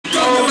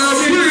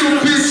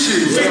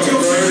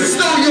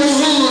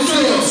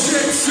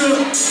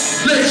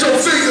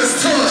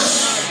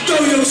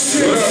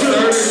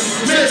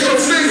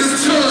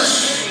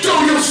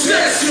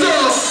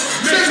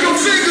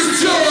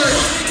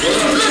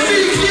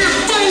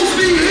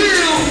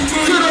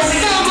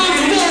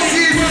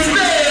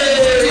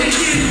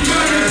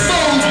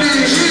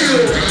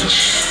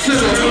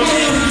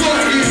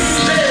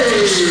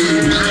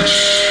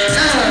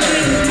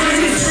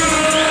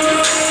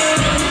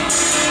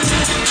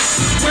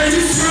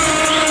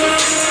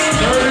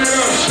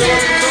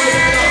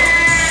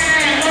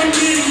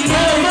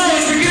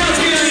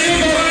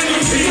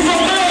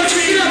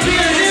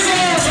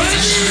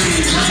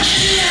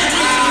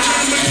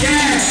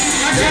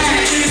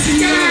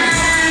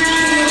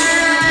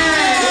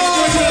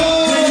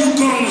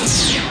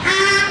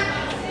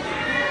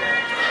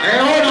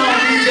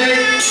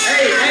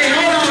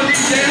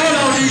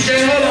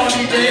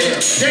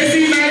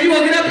JC, man, you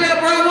wanna get up here,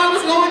 bro?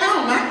 What's going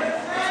on, man?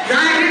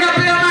 Giant, get up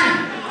here, man.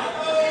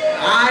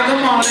 Alright,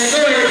 come on, let's go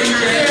ahead,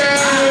 DJ.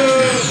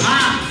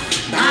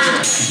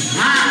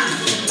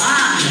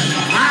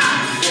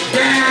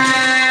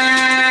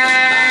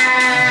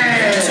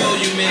 I told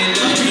you, man,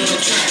 love you on the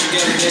track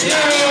together.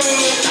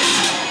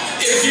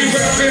 If you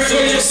rapping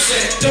for your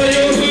set, throw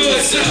your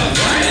hoods up.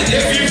 And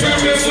if you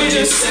rapping for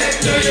your set,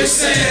 throw your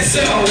sands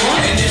up.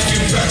 And if you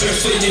rapping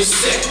for your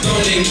set,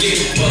 don't even give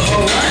a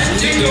fuck.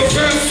 Nigga,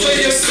 rap for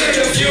your set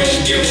if you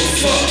don't give a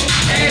fuck.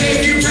 And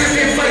if you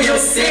rapping for your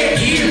set,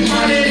 get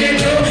money,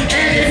 nigga.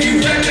 And if you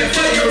rapping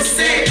for your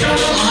set, throw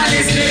them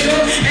honest, nigga.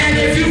 And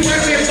if you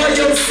rapping for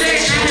your set,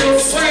 I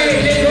don't sway,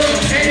 nigga.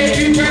 And if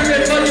you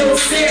rapping for your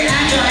set,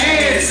 I can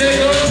ass,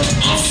 nigga.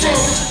 I'm from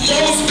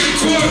Mosby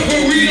Court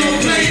where we don't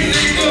play,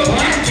 nigga.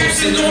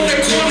 Sitting on that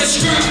corner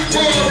strap,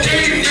 raw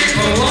day,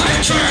 nigga.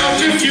 Try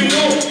out if you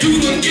want, you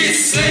gon' get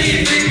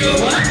slayed, nigga.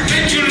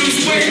 Make you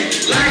lose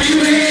weight like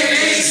you had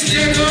AIDS,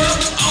 nigga.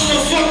 I'm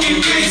a fucking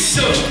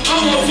gangster,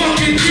 I'm a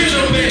fucking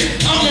gentleman,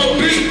 I'm a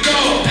big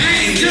dog, I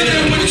ain't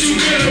dealing with you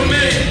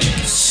middlemen.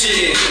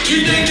 Shit,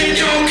 you think that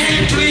y'all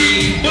can't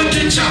bleed, but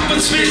the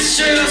chopper spit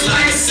shells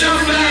like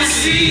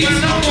self-IC. But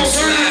I'm gon'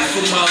 ride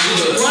for my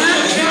hood, I'm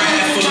gon'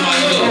 ride for my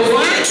hood.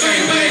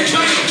 Bang, bang,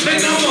 bang,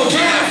 man, I'm gon'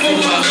 ride for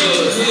my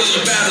hood.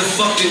 About to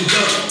fucking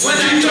duck. When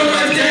I throw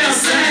it down,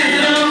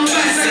 stand up,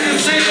 5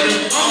 seconds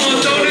later, I'ma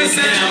throw this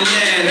down,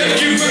 man.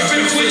 If you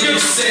rapping for your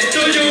set,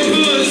 throw your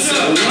hoods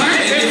up.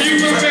 If you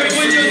rapping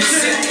for your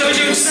set, throw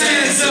your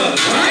sands up.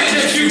 And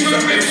if you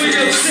rapping for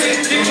your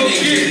set, nigga,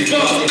 get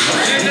bucked.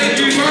 And if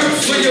you rap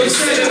for your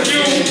set, if you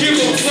don't give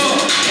a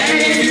fuck. And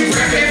if you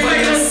rapping for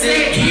your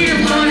set, get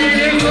money,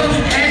 nigga.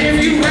 And if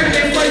you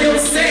rapping for your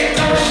set,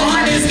 throw them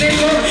honest,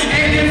 nigga.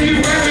 And if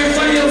you rapping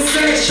for your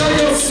set, show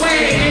your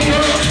swag, nigga.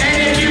 And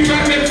if you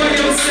rapping for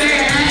your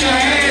set, I can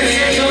ass,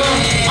 nigga.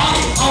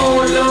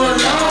 Oh, Lord,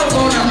 love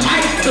on the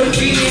mic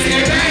again.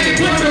 And baby,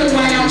 put the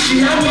way on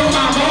you. I know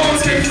my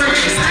hoes been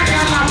friends. I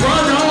got my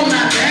brother on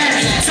my back.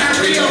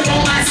 Tyree up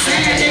on my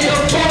side, nigga.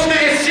 Fuck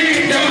that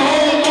shit. The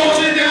whole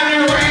Mosby down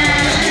the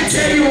ride.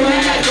 Tell you when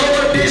I go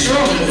with this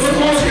room. The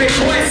most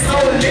request, so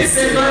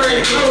listen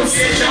very close.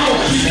 You know,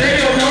 they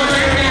don't know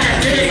they got a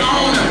dick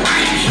on the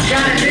right.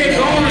 Got a dick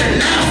on the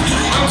left.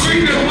 I'm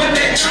creeping with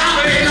that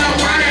chopper and I'm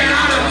running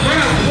out of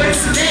breath. With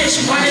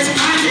snitch, when his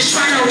pockets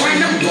trying to run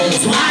them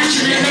bones.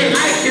 Watching and they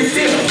like to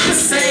feel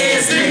pussy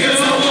ass niggas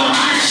over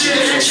my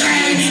shit. The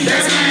train,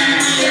 that's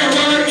mine. Their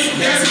work,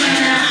 that's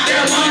mine.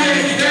 Their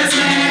money, that's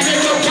mine. They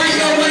will bring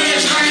your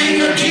ass train.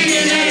 You're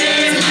getting that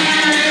ass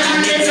mine. And my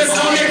niggas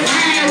on the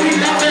grind. We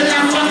love it,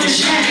 I'm fucking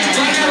shine.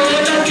 Like a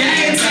little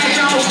game, take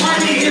no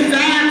money in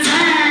that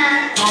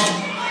time.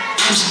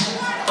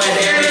 But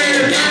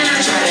every time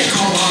I try to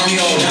come on me,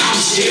 oh, I'm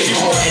shit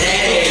for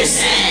that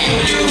ass.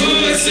 Your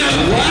hoods up.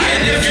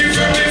 And if you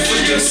rapping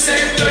for your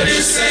set, throw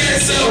your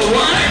sands up.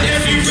 And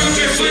if you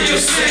rapping for your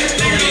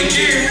set, don't get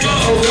give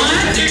up.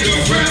 Nigga,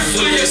 rap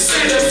for your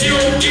set if you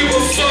don't give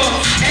a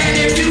fuck. And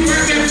if you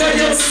rapping for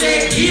your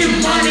set, get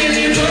money,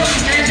 nigga.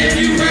 And if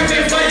you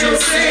rapping for your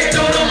set,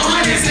 throw them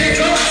honest,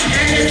 nigga.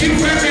 And if you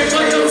rapping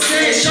for your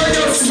set, show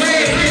your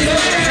swag, nigga.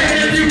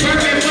 And if you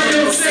rapping for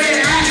your set,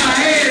 I got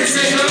hands,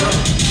 nigga.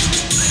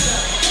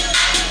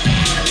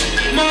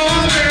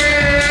 Mosby,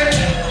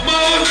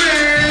 Mosby,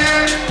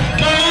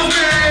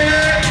 Mosby,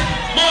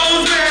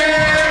 Mosby,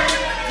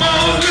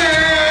 Mosby,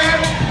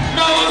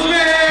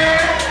 Mosby,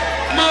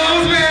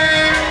 Mosby.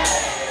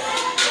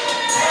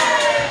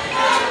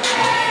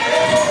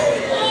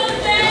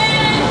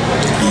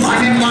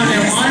 Money, money,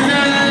 money.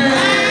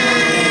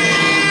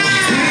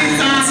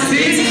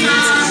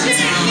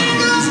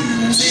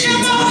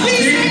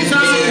 Big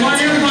time,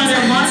 money, money,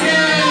 money.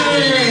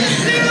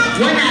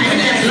 When I hit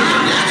that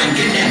block, I can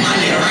get that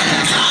money right.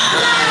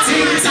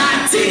 Tick-tock,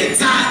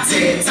 tick-tock,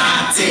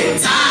 tick-tock,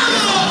 tick-tock.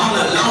 All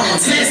alone,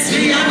 test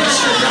me, I wish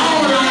you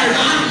don't like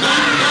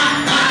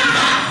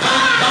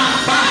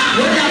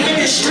when I hit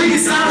the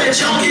streets, I'm a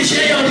junkie,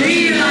 J.FAM,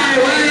 like,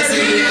 where's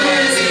he,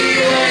 where's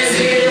he, where's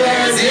he,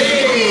 where's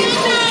he?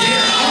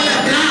 On the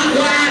block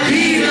where I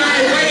be,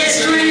 like, red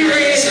street,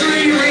 red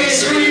street, red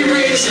street,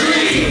 red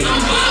street. I'm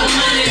about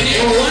money,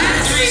 nigga. What?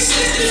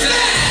 365.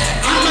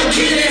 I'ma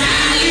get it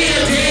high,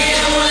 live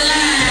dead or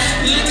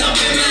alive. Look up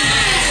in my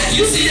eyes.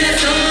 You see that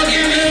thug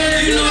in me?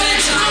 You know that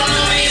y'all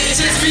know me.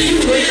 Test me,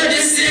 you will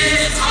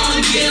descend. I'm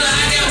a killer,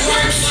 I got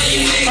work for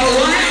you, nigga. Oh,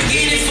 what? I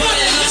get it for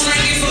the looks, I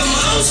get for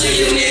most of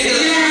you, nigga.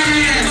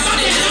 Yeah. All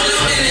they don't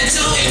know that it's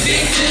only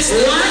big pistol.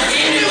 What?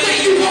 Any way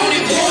you want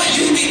it, boy,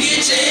 you can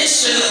get your head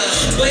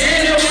shut. But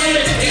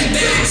anyway, it's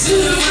back to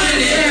the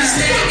money. Yeah.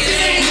 Stack it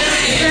ain't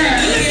nothing.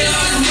 Yeah. Look at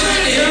all the money.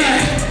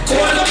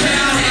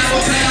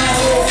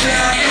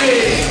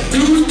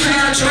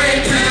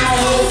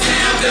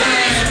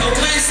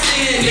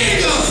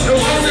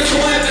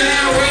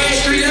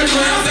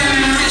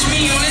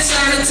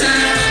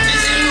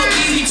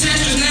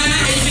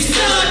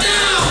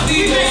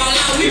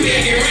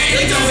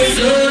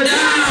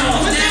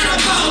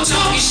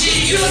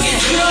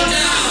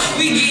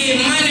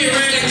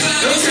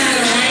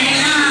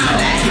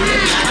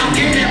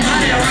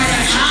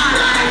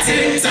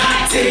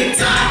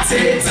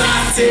 tick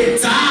tock,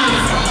 tick tock.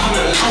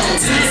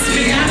 Test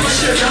me, I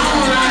push it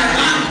on like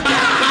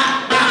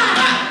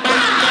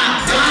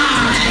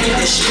in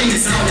the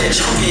streets on the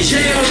junkie.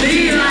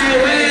 JLD like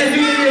where's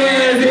he,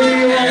 where's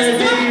he, where's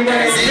he,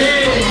 where's he?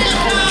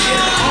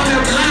 On the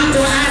block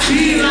where I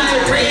be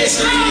like red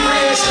street,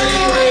 red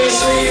street, red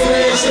street,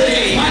 red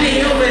street.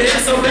 Money over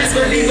there, so best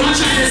believe I'm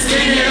trying to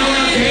spend it on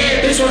a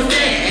bad bitch with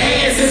fat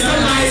ass and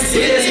some nice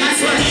titties. I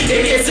swear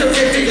it gets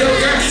terrific, yo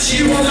girl.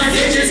 She want my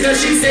digits cause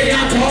she say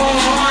I ball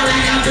hard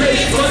like I play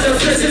for the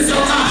prison. So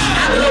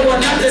I blow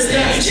another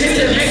step just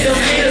to make them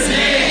haters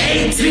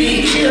mad.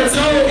 18 years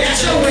old, got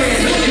your ass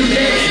looking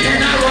bad.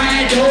 And I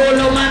ride gold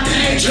on my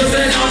paint,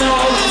 dripping on the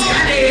hoes.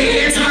 Got their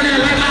head turning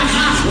like my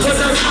pop was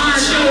a car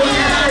show.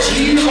 And I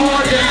cheat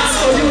all down,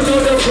 so you know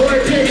the boy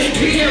pay.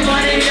 Getting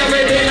money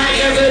every day, like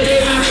every day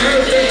my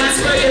birthday. I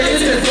swear it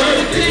is the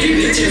birthday. You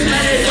bitches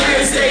not at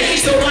Thursday,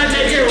 so I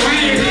make it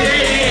rain.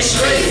 They ain't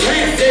straight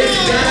Wednesday.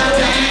 Got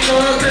a bang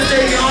up, cause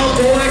they all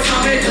boy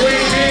coming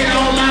quick. Man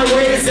on my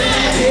ways, and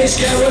that bitch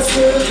got what's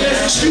good.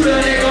 Shoot a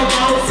nigga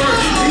off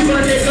first, leave a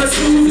nigga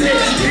stupid.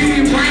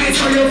 Leave brains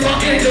on your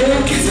fucking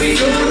door, cause we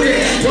do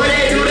it. What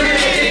they do that,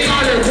 they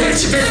call it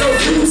Richmond, no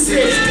Tues.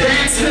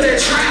 Back to the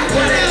trap,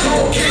 where that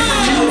coke came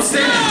from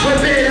Houston.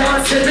 Whip it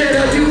up, tip it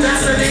up, you got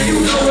something,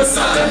 you know what's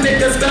up. The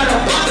niggas better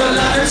buckle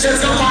up and just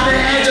come on the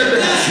edge of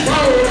the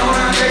road on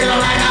a nigga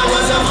like I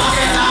was a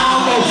fucking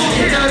homo.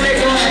 Hit a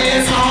nigga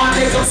ass hard,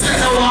 nigga say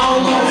no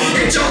homo.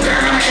 Hit your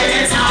girl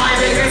ass hard,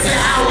 nigga say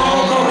I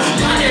won't go.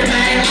 Money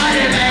man,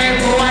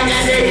 boy, I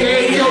got the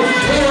hate, yo.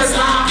 Boys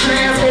not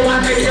playing for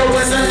one nigga,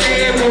 what's a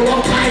label? A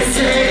price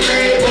tag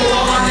label,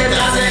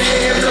 100,000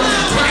 heads,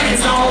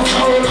 brains on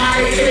flow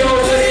like hell.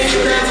 What did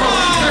you that for?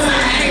 Cause I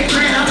ain't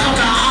playing, I'm on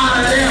the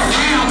honor, little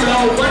round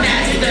blow. When I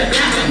hit the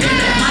black, I get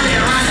that money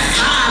around the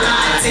car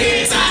like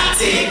tick tock,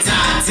 tick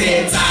tock,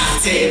 tick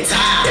tock, tick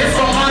tock. If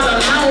a mother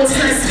low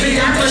test me,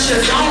 I push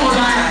it on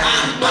like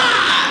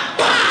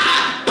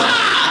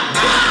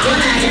when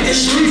I hit the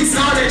streets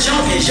on the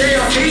junkie,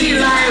 JLD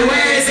like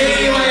where's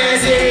he,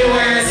 where's he,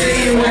 where's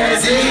he,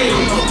 where's he?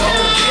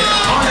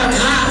 On the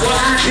block where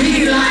I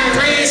be like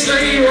red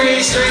street,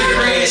 red street,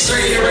 red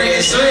street,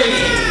 red street.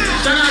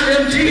 Shout out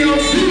them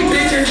GOP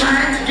bitches,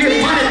 man.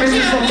 Get money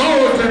bitches from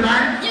Mosby,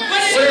 man.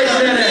 Where's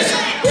that?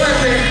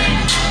 Where's it?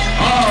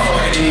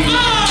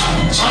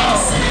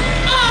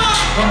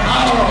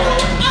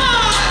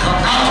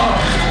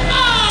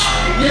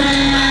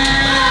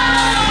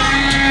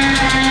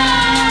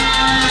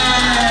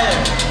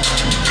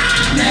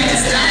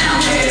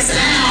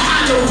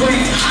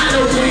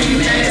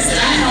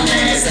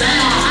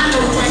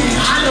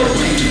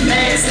 Halloween,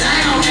 ass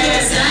down, Halloween,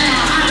 ass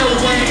down,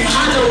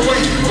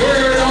 Halloween.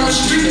 Word on the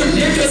street, the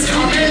niggas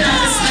coming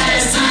out of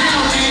smash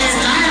town, ass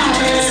down,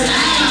 ass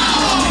down,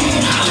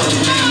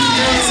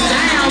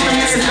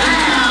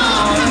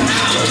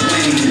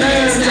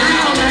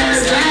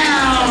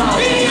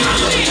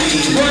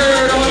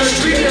 Word on the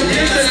street, the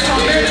niggas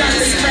coming out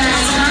of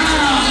smash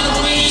town.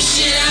 Halloween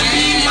shit, I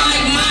be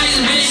Mike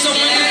Myers, bitch. So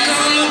when I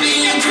come up in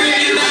your crib,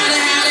 you gotta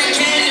have that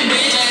candy,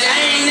 bitch. I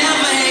ain't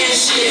never had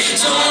shit,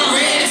 so I'm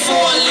ready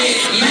for a lick.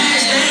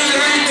 Mash down the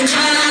rack and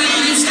try not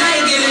leave you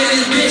staking in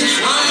this bitch.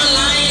 I'm a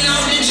lion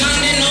off the junk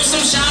that know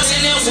some shots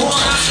in that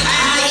water.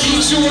 I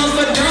eat you up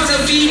for drugs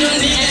and feed them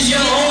niggas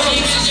your order.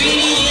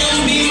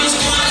 BDM be my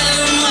squad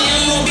and my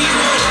MOB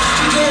roller.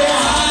 We go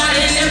hard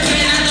in the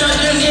pen, I drop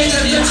them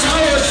niggas the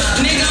toes.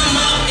 Nigga, I'm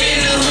up in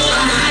the hood,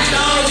 hot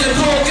dogs and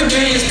poker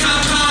beans,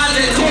 cop cars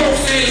and cold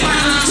face,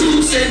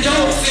 Tues and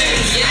dope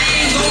face. I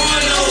ain't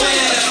going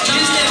nowhere,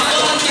 just that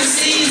fucking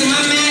season.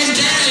 My man's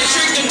down and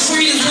trick them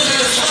trees, what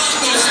the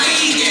fuck I'm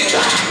speaking.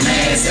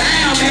 Man's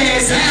down,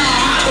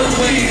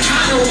 Halloween,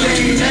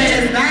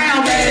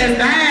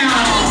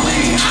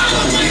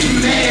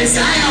 man's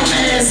down,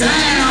 man's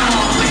down.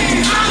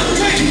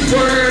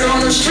 Word on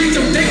the street,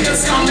 them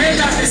niggas coming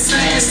out the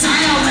smash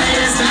town,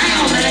 man's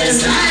down.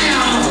 Man's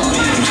down.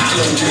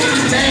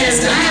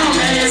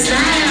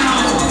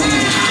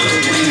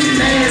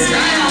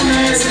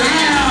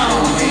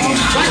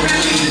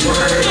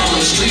 Word on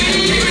the street,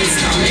 them niggas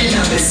coming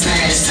out the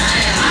smash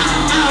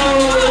town.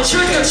 Oh,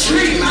 trick or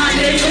treat, my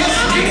nigga.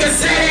 Niggas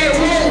say they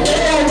won't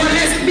war, but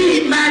let's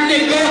meet, my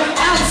nigga.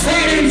 I'm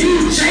afraid of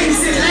you,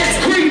 Jason.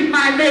 Let's creep,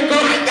 my nigga.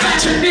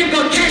 Got your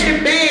nigga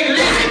candy bag,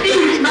 let's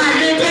eat, my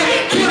nigga.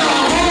 Put a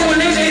hole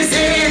in his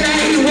head, now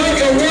he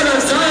working with a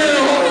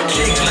soul.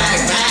 Kick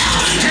like that.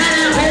 Now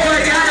that boy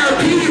got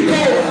a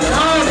people.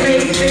 All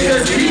big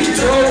niggas deep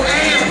throw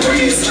and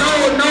breathe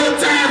slow. No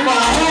time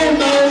for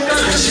homo,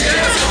 cause the shit.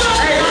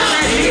 Hey,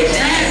 I hit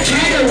that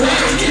candy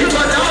wet. Give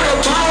another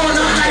bone,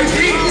 I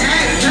beat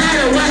that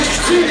candy wet.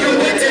 Keep it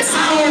with the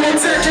soul,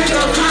 it's a nigga.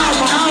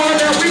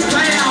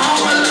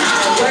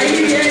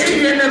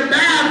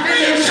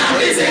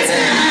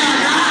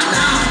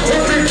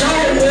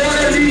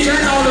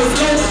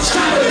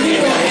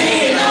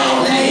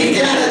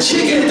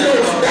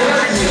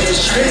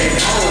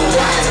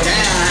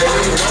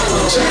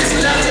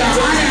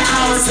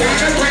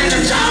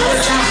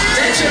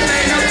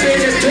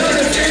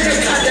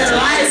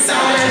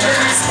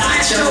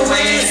 your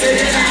ass, and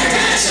then I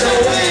got your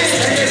ass.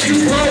 And if you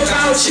broke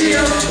out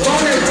here,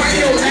 wanna bring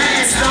your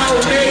ass on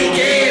me,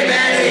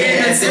 everybody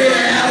in the city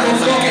have a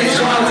fucking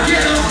drop.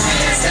 Get up,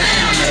 ass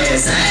down,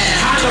 ass down.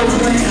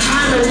 Halloween,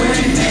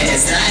 Halloween,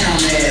 ass down,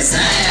 ass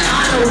down.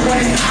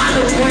 Halloween,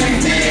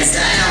 Halloween, ass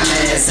down,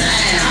 ass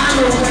down.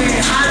 Halloween,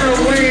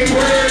 Halloween,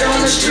 word on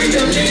the street,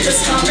 them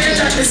niggas coming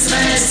up to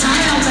smash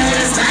town,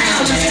 ass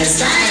down, ass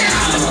down.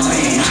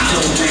 Halloween,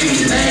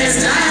 Halloween, ass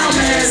down,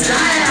 ass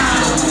down.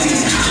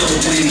 Halloween,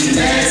 Halloween,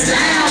 ass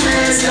down,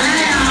 ass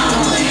down.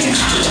 Halloween,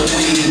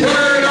 Halloween,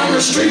 word on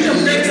the street,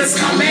 them niggas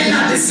coming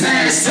up to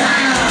smash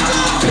town.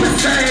 Put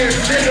that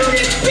nigga,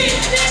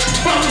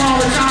 fuck all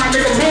the time,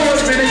 nigga,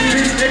 boys,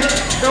 nigga,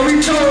 so we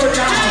told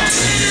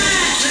y'all.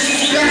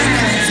 Yeah,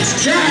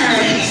 yeah,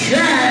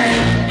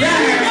 yeah,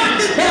 yeah.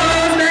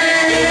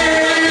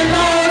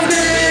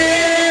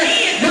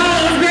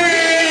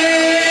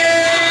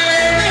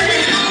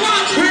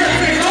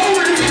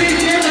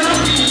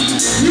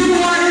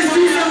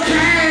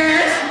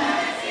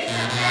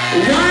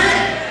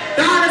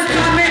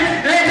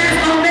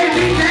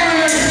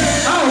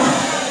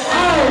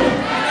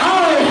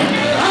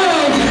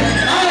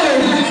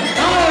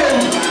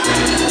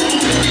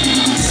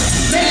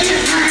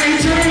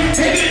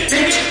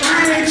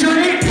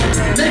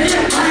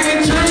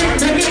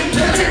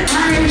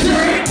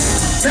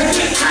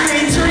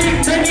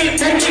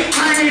 Take it.